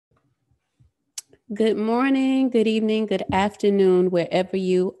Good morning, good evening, good afternoon, wherever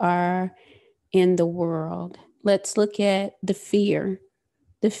you are in the world. Let's look at the fear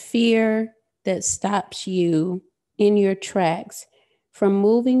that stops you in your tracks from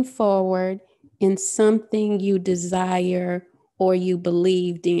moving forward in something you desire or you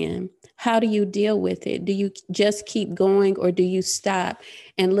believed in. How do you deal with it? Do you just keep going or do you stop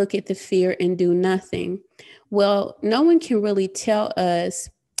and look at the fear and do nothing? Well, no one can really tell us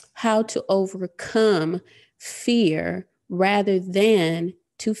how to overcome fear rather than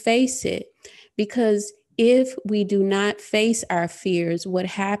to face it. Because if we do not face our fears, what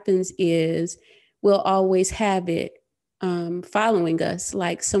happens is we'll always have it following us,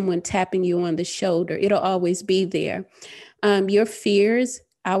 like someone tapping you on the shoulder. It'll always be there. Your fears,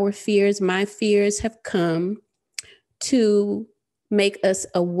 our fears, my fears have come to make us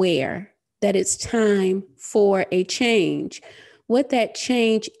aware that it's time for a change. What that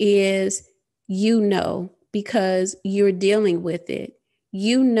change is, because you're dealing with it.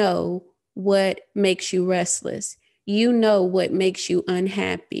 You know what makes you restless. You know what makes you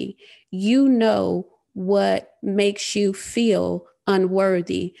unhappy. You know what makes you feel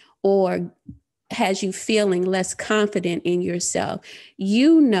unworthy or has you feeling less confident in yourself.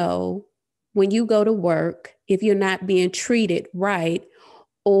 You know when you go to work, if you're not being treated right,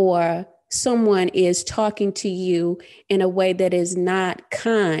 or someone is talking to you in a way that is not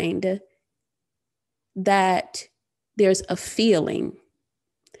kind, that there's a feeling.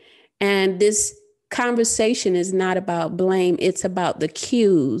 And this conversation is not about blame, it's about the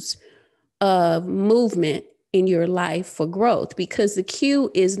cues of movement in your life for growth, because the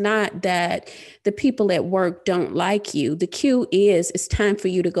cue is not that the people at work don't like you. The cue is it's time for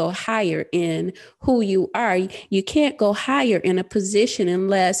you to go higher in who you are. You can't go higher in a position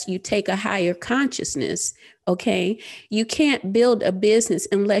unless you take a higher consciousness. Okay. You can't build a business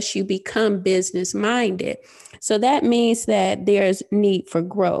unless you become business minded. So that means that there's need for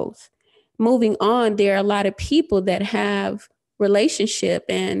growth. Moving on, there are a lot of people that have relationship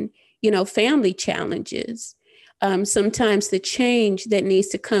and family challenges. Sometimes the change that needs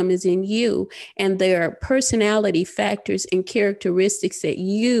to come is in you, and there are personality factors and characteristics that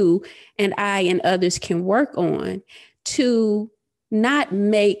you and I and others can work on to not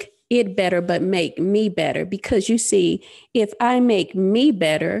make it better, but make me better. Because you see, if I make me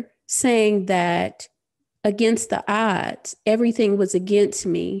better, saying that against the odds, everything was against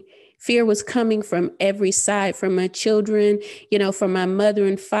me. Fear was coming from every side, from my children, from my mother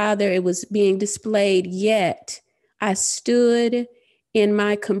and father. It was being displayed, yet I stood in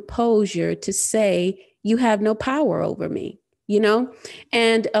my composure to say, you have no power over me,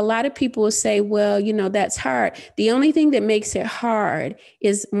 And a lot of people will say, well, that's hard. The only thing that makes it hard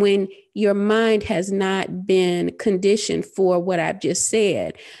is when your mind has not been conditioned for what I've just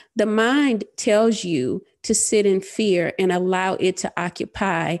said. The mind tells you to sit in fear and allow it to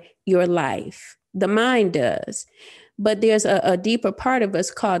occupy your life. The mind does. But there's a deeper part of us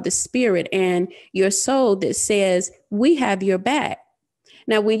called the spirit and your soul that says, we have your back.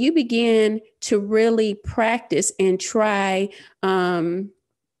 Now, when you begin to really practice and try the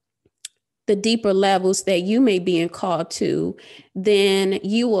deeper levels that you may be called to, then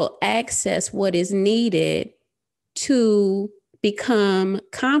you will access what is needed to become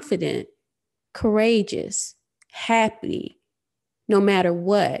confident, courageous, happy, no matter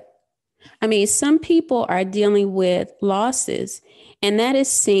what. I mean, some people are dealing with losses, and that is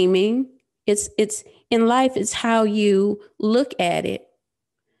seeming. It's in life, it's how you look at it.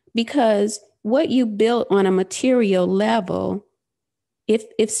 Because what you built on a material level,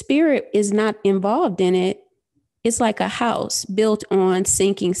 if spirit is not involved in it, it's like a house built on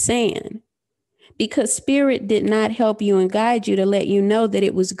sinking sand. Because spirit did not help you and guide you to let you know that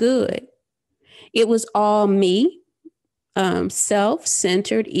it was good. It was all me,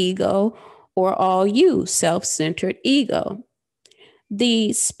 self-centered ego, or all you, self-centered ego.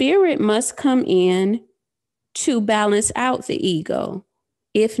 The spirit must come in to balance out the ego.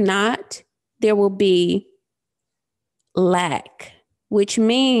 If not, there will be lack, which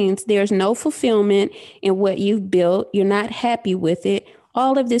means there's no fulfillment in what you've built. You're not happy with it.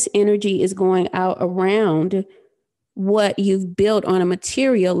 All of this energy is going out around what you've built on a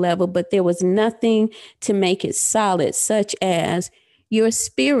material level, but there was nothing to make it solid, such as your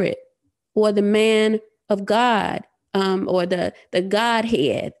spirit or the man of God, or the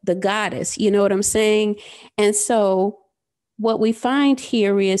Godhead, the goddess, you know what I'm saying? And so what we find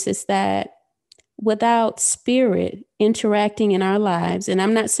here is that without spirit interacting in our lives, and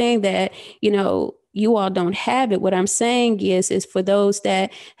I'm not saying that, you all don't have it. What I'm saying is for those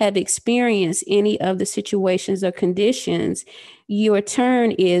that have experienced any of the situations or conditions, your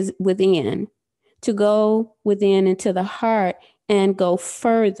turn is within. to go within into the heart and go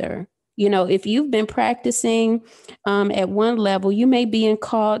further. If you've been practicing at one level, you may be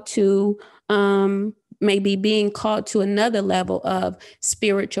called to maybe being called to another level of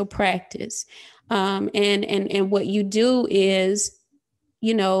spiritual practice. And what you do is,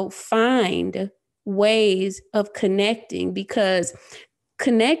 find ways of connecting, because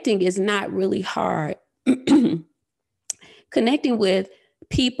connecting is not really hard. Connecting with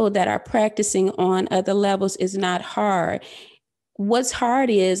people that are practicing on other levels is not hard. What's hard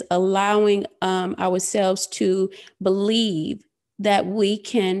is allowing ourselves to believe that we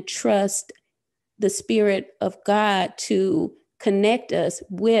can trust the Spirit of God to connect us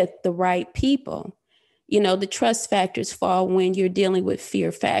with the right people. The trust factors fall when you're dealing with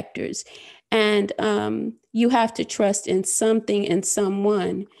fear factors. And you have to trust in something and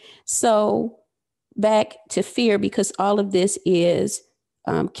someone. So back to fear, because all of this is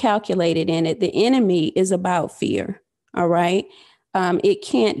calculated in it. The enemy is about fear. All right. It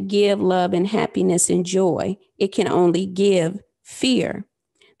can't give love and happiness and joy. It can only give fear.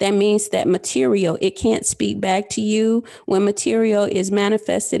 That means that material, it can't speak back to you. When material is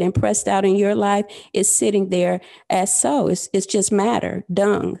manifested and pressed out in your life, it's sitting there as so. It's just matter,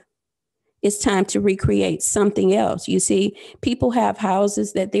 dung. It's time to recreate something else. You see, people have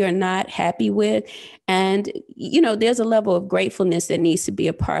houses that they are not happy with. And, there's a level of gratefulness that needs to be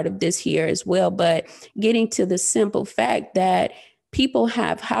a part of this here as well. But getting to the simple fact that people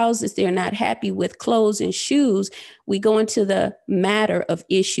have houses they're not happy with, clothes and shoes, we go into the matter of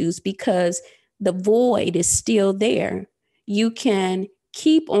issues because the void is still there. You can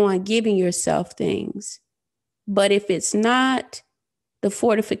keep on giving yourself things, but if it's not the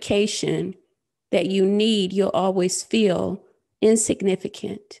fortification that you need, you'll always feel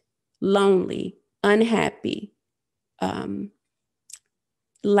insignificant, lonely, unhappy,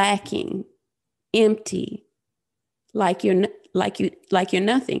 lacking, empty, like you're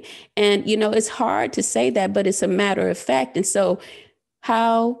nothing. And it's hard to say that, but it's a matter of fact. And so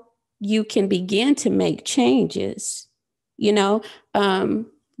how you can begin to make changes,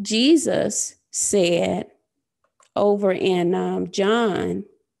 Jesus said over in John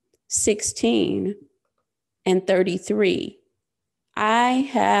 16:33, I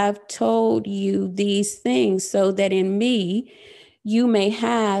have told you these things so that in me you may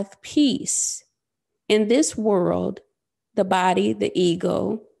have peace. In this world, the body, the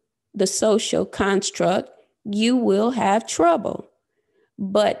ego, the social construct, you will have trouble.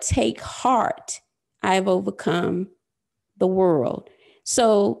 But take heart, I've overcome the world.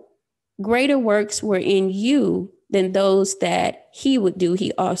 So greater works were in you than those that he would do,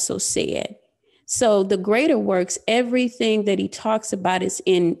 he also said. So the greater works, everything that he talks about is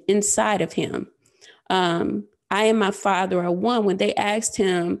inside of him. I and my Father are one. When they asked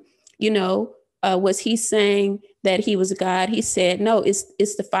him, was he saying that he was God? He said, no,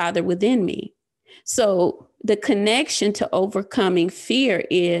 it's the Father within me. So the connection to overcoming fear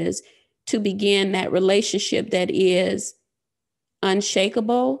is to begin that relationship that is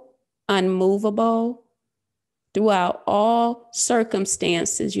unshakable, unmovable. Throughout all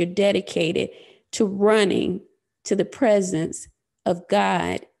circumstances, you're dedicated to running to the presence of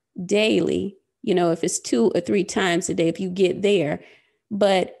God daily. If it's 2 or 3 times a day, if you get there,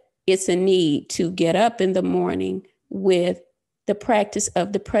 but it's a need to get up in the morning with the practice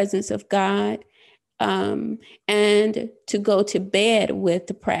of the presence of God, and to go to bed with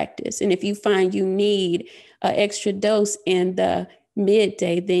the practice. And if you find you need an extra dose in the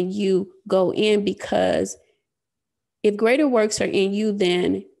midday, then you go in, because if greater works are in you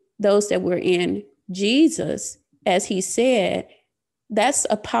than those that were in Jesus, as he said, that's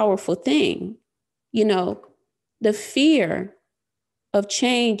a powerful thing. The fear of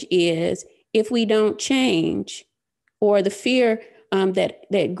change is if we don't change, or the fear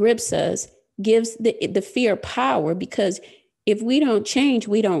that grips us gives the fear power, because if we don't change,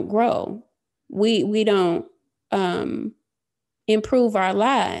 we don't grow. We don't improve our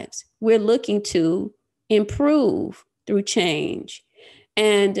lives. We're looking to improve through change.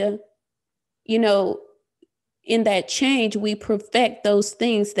 And, in that change, we perfect those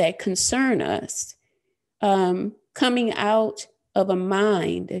things that concern us. Coming out of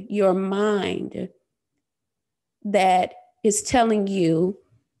your mind that is telling you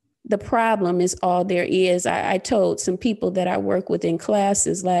the problem is all there is. I told some people that I work with in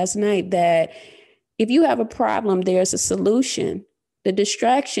classes last night that if you have a problem, there's a solution. The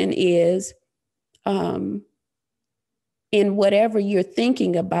distraction is in whatever you're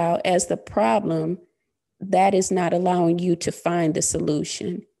thinking about as the problem, that is not allowing you to find the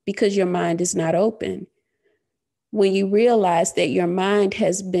solution because your mind is not open. When you realize that your mind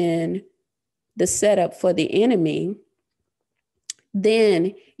has been the setup for the enemy,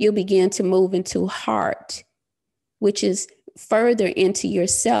 then you'll begin to move into heart, which is further into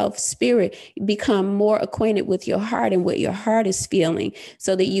yourself, spirit. Become more acquainted with your heart and what your heart is feeling,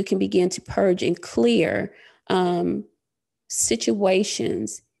 so that you can begin to purge and clear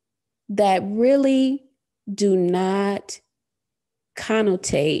situations that really do not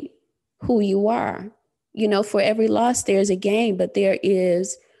connotate who you are. For every loss, there's a gain, but there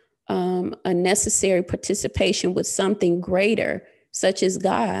is a necessary participation with something greater, such as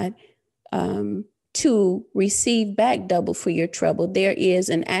God, to receive back double for your trouble. There is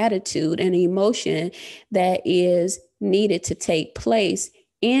an attitude and emotion that is needed to take place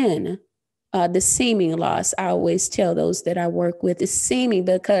in the seeming loss. I always tell those that I work with, it's seeming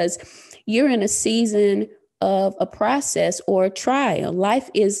because you're in a season of a process or a trial. Life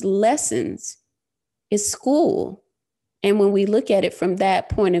is lessons, it's school. And when we look at it from that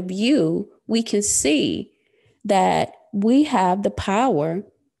point of view, we can see that we have the power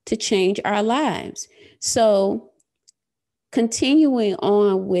to change our lives. So continuing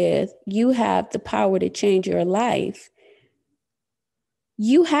on with, you have the power to change your life.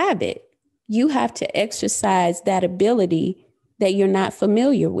 You have it. You have to exercise that ability that you're not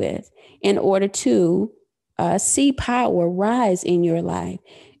familiar with in order to see power rise in your life.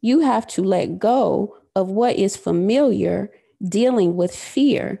 You have to let go of what is familiar, dealing with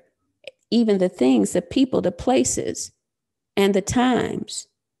fear, even the things, the people, the places, and the times,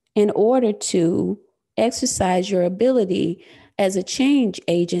 in order to exercise your ability as a change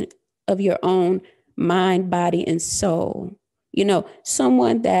agent of your own mind, body, and soul.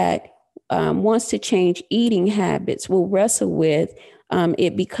 Someone that wants to change eating habits will wrestle with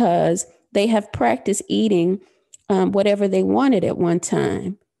it because they have practiced eating whatever they wanted at one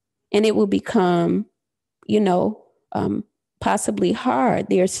time. And it will become, possibly hard.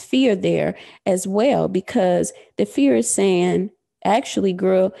 There's fear there as well, because the fear is saying, actually,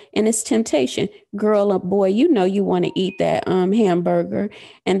 girl, and it's temptation. Girl, boy, you want to eat that hamburger.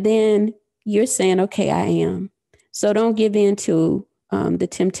 And then you're saying, okay, I am. So don't give in to the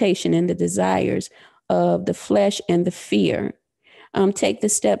temptation and the desires of the flesh and the fear. Take the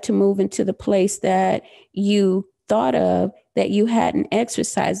step to move into the place that you thought of that you hadn't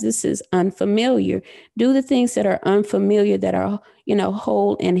exercised. This is unfamiliar. Do the things that are unfamiliar, that are,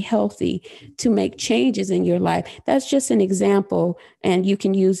 whole and healthy, to make changes in your life. That's just an example, and you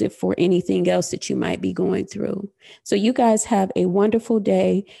can use it for anything else that you might be going through. So you guys have a wonderful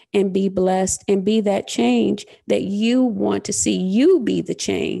day, and be blessed, and be that change that you want to see. You be the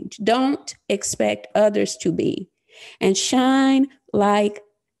change. Don't expect others to be, and shine like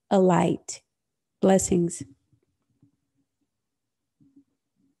a light. Blessings.